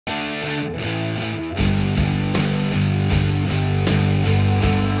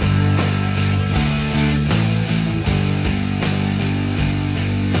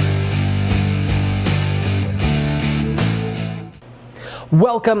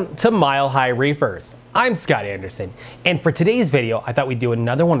Welcome to Mile High Reefers. I'm Scott Anderson, and for today's video, I thought we'd do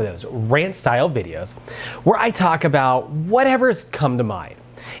another one of those rant-style videos where I talk about whatever's come to mind.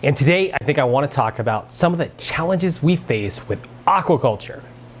 And today, I think I want to talk about some of the challenges we face with aquaculture.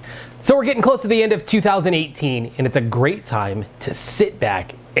 So we're getting close to the end of 2018, and it's a great time to sit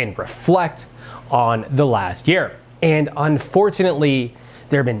back and reflect on the last year. And unfortunately,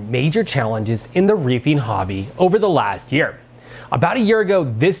 there have been major challenges in the reefing hobby over the last year. About a year ago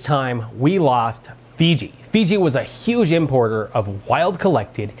this time, we lost Fiji. Fiji was a huge importer of wild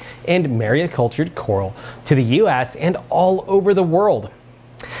collected and maricultured coral to the US and all over the world.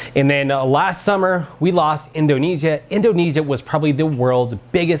 And then last summer, we lost Indonesia. Indonesia was probably the world's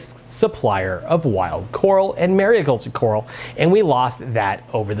biggest supplier of wild coral and maricultured coral, and we lost that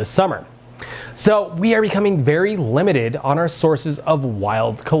over the summer. So we are becoming very limited on our sources of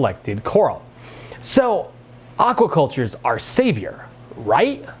wild collected coral. So aquaculture's our savior,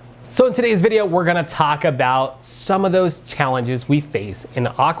 right? So in today's video, we're gonna talk about some of those challenges we face in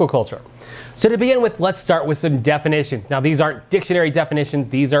aquaculture. So to begin with, let's start with some definitions. Now, these aren't dictionary definitions,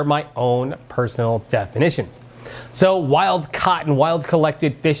 these are my own personal definitions. So wild caught and wild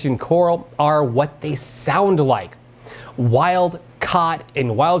collected fish and coral are what they sound like. Wild caught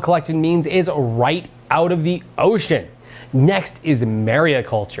and wild collected means is right out of the ocean. Next is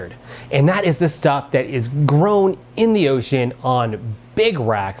maricultured, and that is the stuff that is grown in the ocean on big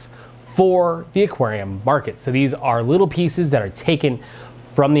racks for the aquarium market. So these are little pieces that are taken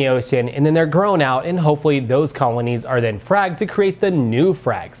from the ocean and then they're grown out, and hopefully those colonies are then fragged to create the new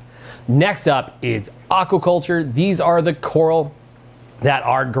frags. Next up is aquaculture. These are the coral that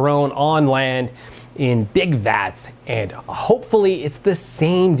are grown on land in big vats, and hopefully it's the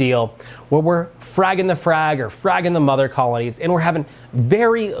same deal where we're fragging the frag or fragging the mother colonies, and we're having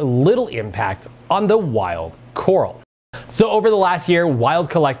very little impact on the wild coral. So over the last year, wild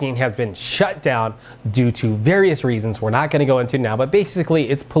collecting has been shut down due to various reasons we're not going to go into now, but basically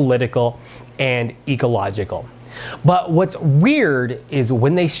it's political and ecological. But what's weird is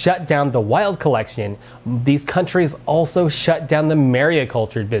when they shut down the wild collection, these countries also shut down the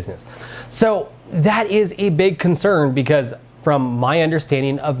maricultured business. So that is a big concern, because from my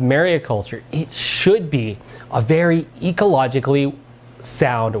understanding of mariculture, it should be a very ecologically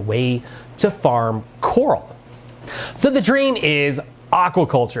sound way to farm coral. So the dream is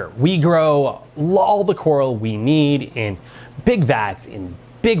aquaculture. We grow all the coral we need in big vats, in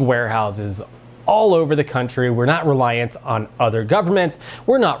big warehouses, all over the country. We're not reliant on other governments.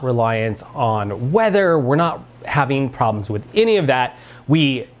 We're not reliant on weather. We're not having problems with any of that.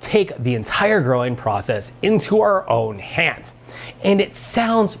 We take the entire growing process into our own hands. And it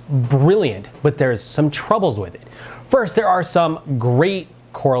sounds brilliant, but there's some troubles with it. First, there are some great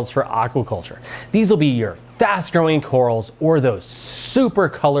corals for aquaculture. These will be your fast-growing corals or those super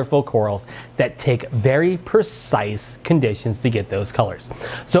colorful corals that take very precise conditions to get those colors.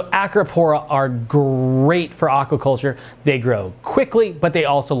 So Acropora are great for aquaculture. They grow quickly, but they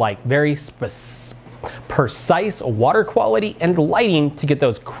also like very precise water quality and lighting to get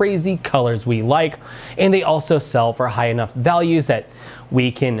those crazy colors we like. And they also sell for high enough values that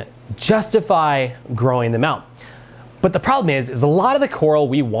we can justify growing them out. But the problem is a lot of the coral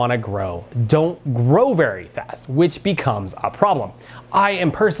we want to grow don't grow very fast, which becomes a problem. I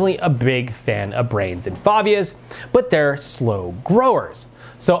am personally a big fan of brains and favias, but they're slow growers.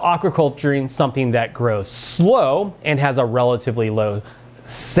 So aquaculturing something that grows slow and has a relatively low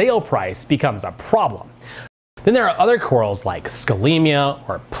sale price becomes a problem. Then there are other corals like scalemia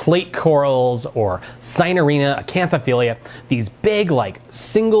or plate corals or Cynarina, acanthophilia, these big like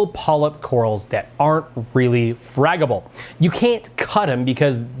single polyp corals that aren't really fraggable. You can't cut them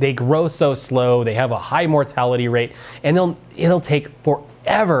because they grow so slow, they have a high mortality rate, and it'll take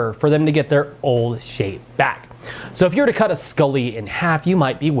forever for them to get their old shape back. So if you were to cut a scully in half, you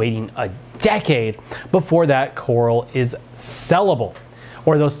might be waiting a decade before that coral is sellable,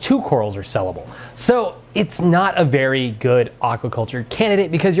 or those two corals are sellable. So it's not a very good aquaculture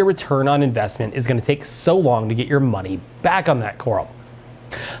candidate because your return on investment is going to take so long to get your money back on that coral.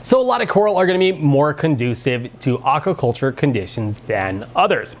 So a lot of coral are going to be more conducive to aquaculture conditions than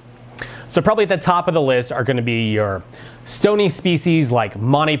others. So probably at the top of the list are going to be your stony species like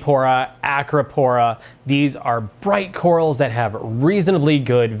Monipora, Acropora. These are bright corals that have reasonably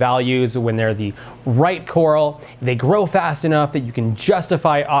good values when they're the right coral. They grow fast enough that you can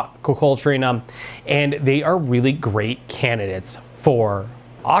justify aquaculturing them, and they are really great candidates for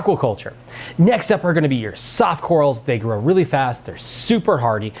aquaculture. Next up are going to be your soft corals. They grow really fast, they're super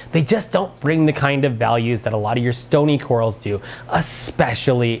hardy, they just don't bring the kind of values that a lot of your stony corals do,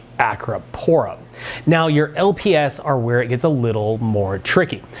 especially Acropora. Now your LPS are where it gets a little more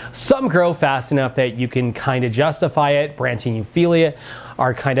tricky. Some grow fast enough that you can kind of justify it. Branching Euphyllia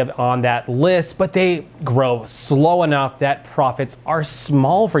are kind of on that list, but they grow slow enough that profits are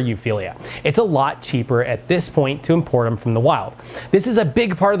small for Euphyllia. It's a lot cheaper at this point to import them from the wild. This is a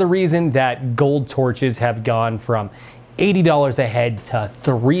big part of the reason that gold torches have gone from $80 a head to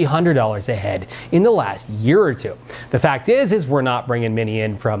 $300 a head in the last year or two. The fact is we're not bringing many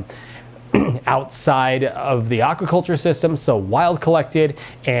in from outside of the aquaculture system, so wild collected,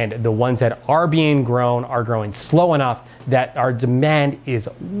 and the ones that are being grown are growing slow enough that our demand is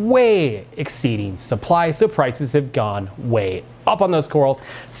way exceeding supply, so prices have gone way up on those corals.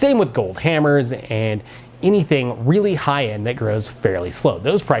 Same with gold hammers and anything really high end that grows fairly slow.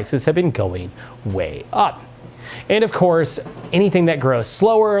 Those prices have been going way up. And of course, anything that grows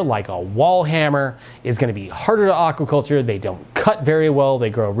slower, like a wall hammer, is going to be harder to aquaculture. They don't cut very well, they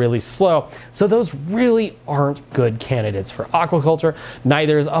grow really slow. So those really aren't good candidates for aquaculture.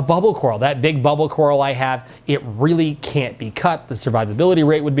 Neither is a bubble coral. That big bubble coral I have, it really can't be cut. The survivability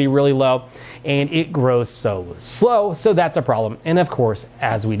rate would be really low, and it grows so slow, so that's a problem. And of course,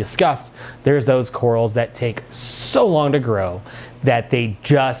 as we discussed, there's those corals that take so long to grow that they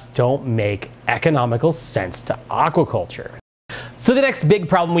just don't make economical sense to aquaculture. So the next big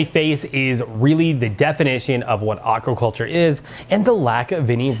problem we face is really the definition of what aquaculture is and the lack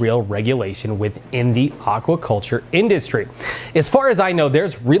of any real regulation within the aquaculture industry. As far as I know,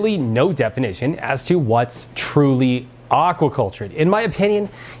 there's really no definition as to what's truly aquacultured. In my opinion,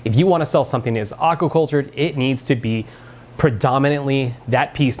 if you want to sell something as aquacultured, it needs to be predominantly,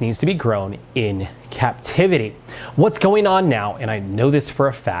 that piece needs to be grown in captivity. What's going on now, and I know this for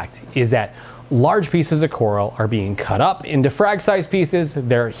a fact, is that large pieces of coral are being cut up into frag-sized pieces.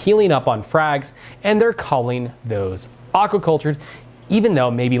 They're healing up on frags, and they're calling those aquacultured, even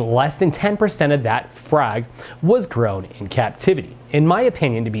though maybe less than 10% of that frag was grown in captivity. In my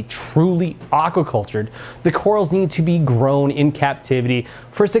opinion, to be truly aquacultured, the corals need to be grown in captivity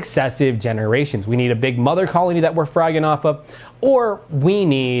for successive generations. We need a big mother colony that we're fragging off of, or we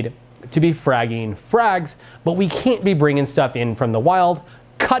need to be fragging frags, but we can't be bringing stuff in from the wild,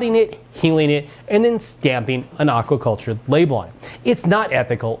 cutting it, healing it, and then stamping an aquaculture label on it. It's not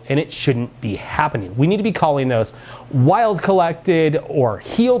ethical, and it shouldn't be happening. We need to be calling those wild collected or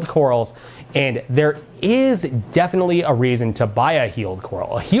healed corals, and there is definitely a reason to buy a healed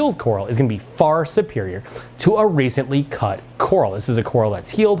coral. A healed coral is going to be far superior to a recently cut coral. This is a coral that's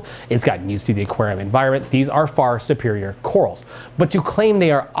healed. It's gotten used to the aquarium environment. These are far superior corals. But to claim they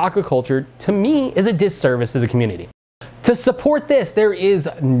are aquacultured, to me, is a disservice to the community. To support this, there is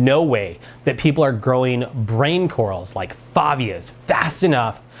no way that people are growing brain corals like Favias fast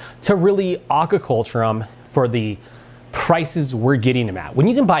enough to really aquaculture them for the prices we're getting them at. When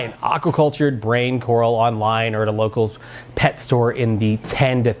you can buy an aquacultured brain coral online or at a local pet store in the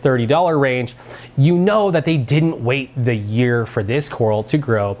 $10 to $30 range, you know that they didn't wait the year for this coral to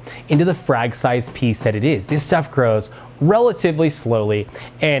grow into the frag-sized piece that it is. This stuff grows relatively slowly,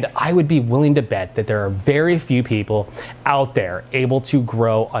 and I would be willing to bet that there are very few people out there able to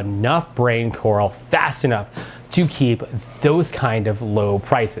grow enough brain coral fast enough to keep those kind of low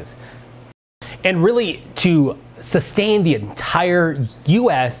prices. And really, to sustain the entire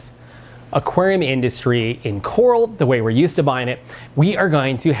US aquarium industry in coral the way we're used to buying it, we are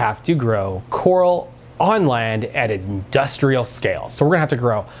going to have to grow coral on land at an industrial scale. So we're gonna have to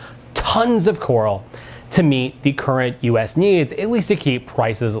grow tons of coral to meet the current US needs, at least to keep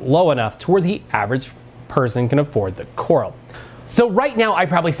prices low enough to where the average person can afford the coral. So right now I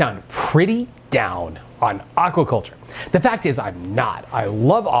probably sound pretty down on aquaculture. The fact is I'm not. I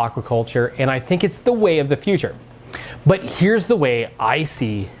love aquaculture and I think it's the way of the future. But here's the way I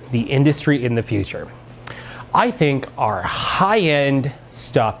see the industry in the future. I think our high-end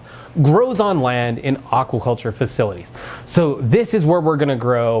stuff grows on land in aquaculture facilities. So this is where we're gonna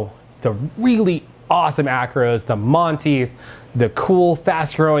grow the really awesome acros, the Montes, the cool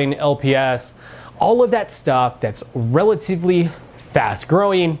fast-growing LPS, all of that stuff that's relatively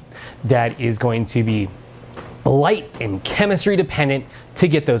fast-growing, that is going to be light and chemistry dependent to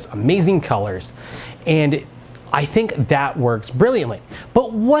get those amazing colors. And I think that works brilliantly.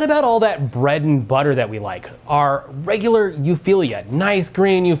 But what about all that bread and butter that we like? Our regular Euphyllia, nice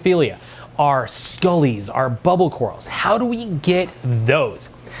green Euphyllia, our scullies, our bubble corals, how do we get those?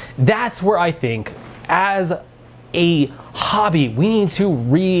 That's where I think, as a hobby, we need to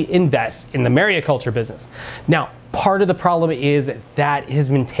reinvest in the mariculture business. Now, part of the problem is that has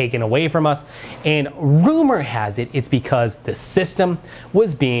been taken away from us, and rumor has it it's because the system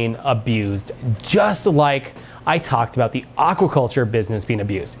was being abused, just like I talked about the aquaculture business being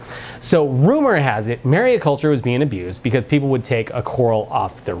abused. So rumor has it mariculture was being abused because people would take a coral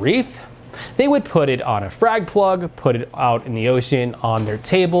off the reef, they would put it on a frag plug, put it out in the ocean on their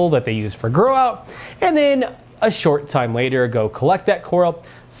table that they use for grow out, and then a short time later go collect that coral,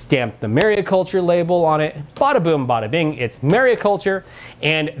 stamp the mariculture label on it, bada boom, bada bing, it's mariculture,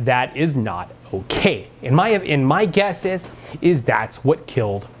 and that is not okay. And my guess is that's what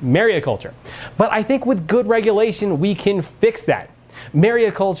killed mariculture. But I think with good regulation, we can fix that.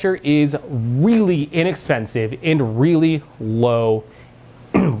 Mariculture is really inexpensive and really low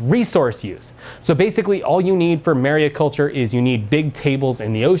resource use. So basically all you need for mariculture is you need big tables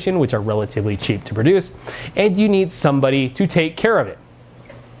in the ocean, which are relatively cheap to produce, and you need somebody to take care of it.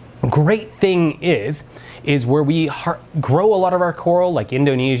 Great thing is where we grow a lot of our coral, like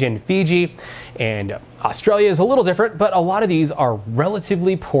Indonesia and Fiji, and Australia is a little different, but a lot of these are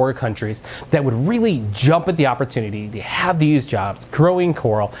relatively poor countries that would really jump at the opportunity to have these jobs growing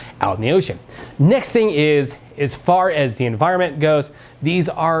coral out in the ocean. Next thing is, as far as the environment goes, these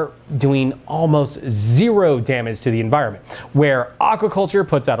are doing almost zero damage to the environment. Where aquaculture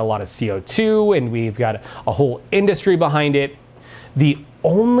puts out a lot of CO2 and we've got a whole industry behind it, the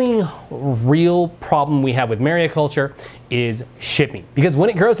only real problem we have with mariculture is shipping. Because when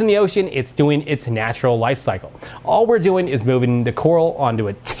it grows in the ocean, it's doing its natural life cycle. All we're doing is moving the coral onto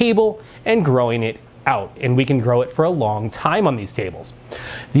a table and growing it out, and we can grow it for a long time on these tables.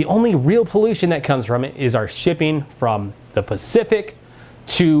 The only real pollution that comes from it is our shipping from the Pacific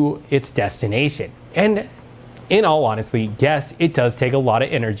to its destination. And in all honesty, yes, it does take a lot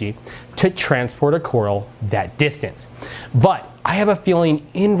of energy to transport a coral that distance. But I have a feeling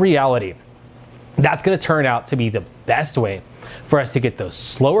in reality, that's going to turn out to be the best way for us to get those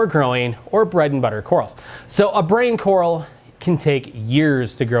slower growing or bread and butter corals. So a brain coral can take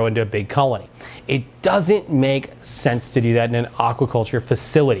years to grow into a big colony. It doesn't make sense to do that in an aquaculture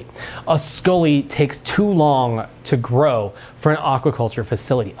facility. A scully takes too long to grow for an aquaculture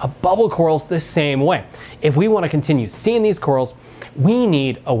facility. A bubble coral's the same way. If we want to continue seeing these corals, we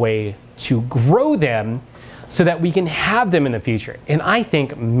need a way to grow them so that we can have them in the future. And I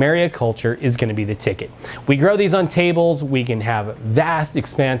think mariculture is going to be the ticket. We grow these on tables, we can have vast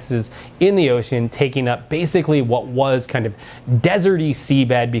expanses in the ocean, taking up basically what was kind of deserty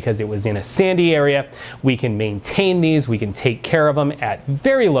seabed because it was in a sandy area. We can maintain these, we can take care of them at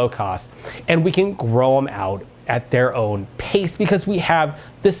very low cost, and we can grow them out at their own pace because we have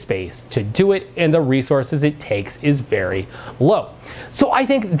the space to do it and the resources it takes is very low. So I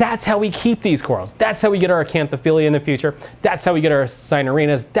think that's how we keep these corals. That's how we get our acanthophilia in the future. That's how we get our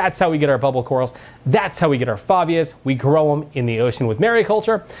cynarinas. That's how we get our bubble corals. That's how we get our favias. We grow them in the ocean with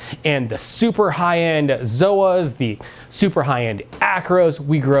mariculture, and the super high-end zoas, the super high-end acros,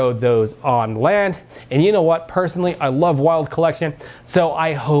 we grow those on land. And you know what? Personally, I love wild collection, so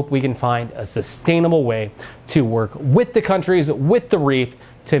I hope we can find a sustainable way to work with the countries, with the reef,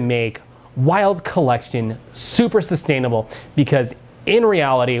 to make wild collection super sustainable, because in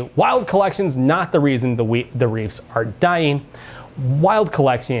reality, wild collection's not the reason the reefs are dying. Wild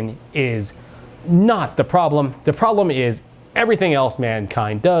collection is not the problem. The problem is everything else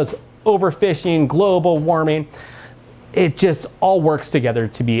mankind does. Overfishing, global warming. It just all works together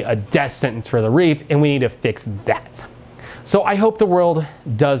to be a death sentence for the reef, and we need to fix that. So I hope the world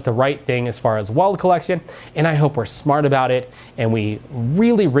does the right thing as far as wild collection, and I hope we're smart about it and we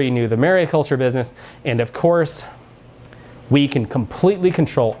really renew the mariculture business. And of course, we can completely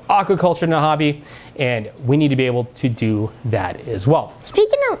control aquaculture in a hobby, and we need to be able to do that as well.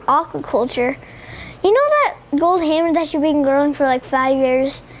 Speaking of aquaculture, you know that gold hammer that you've been growing for like 5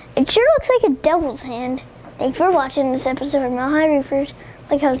 years? It sure looks like a devil's hand. Thanks for watching this episode of Mile High Reefers.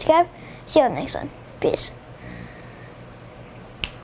 Like, comment, subscribe. See you on the next one. Peace.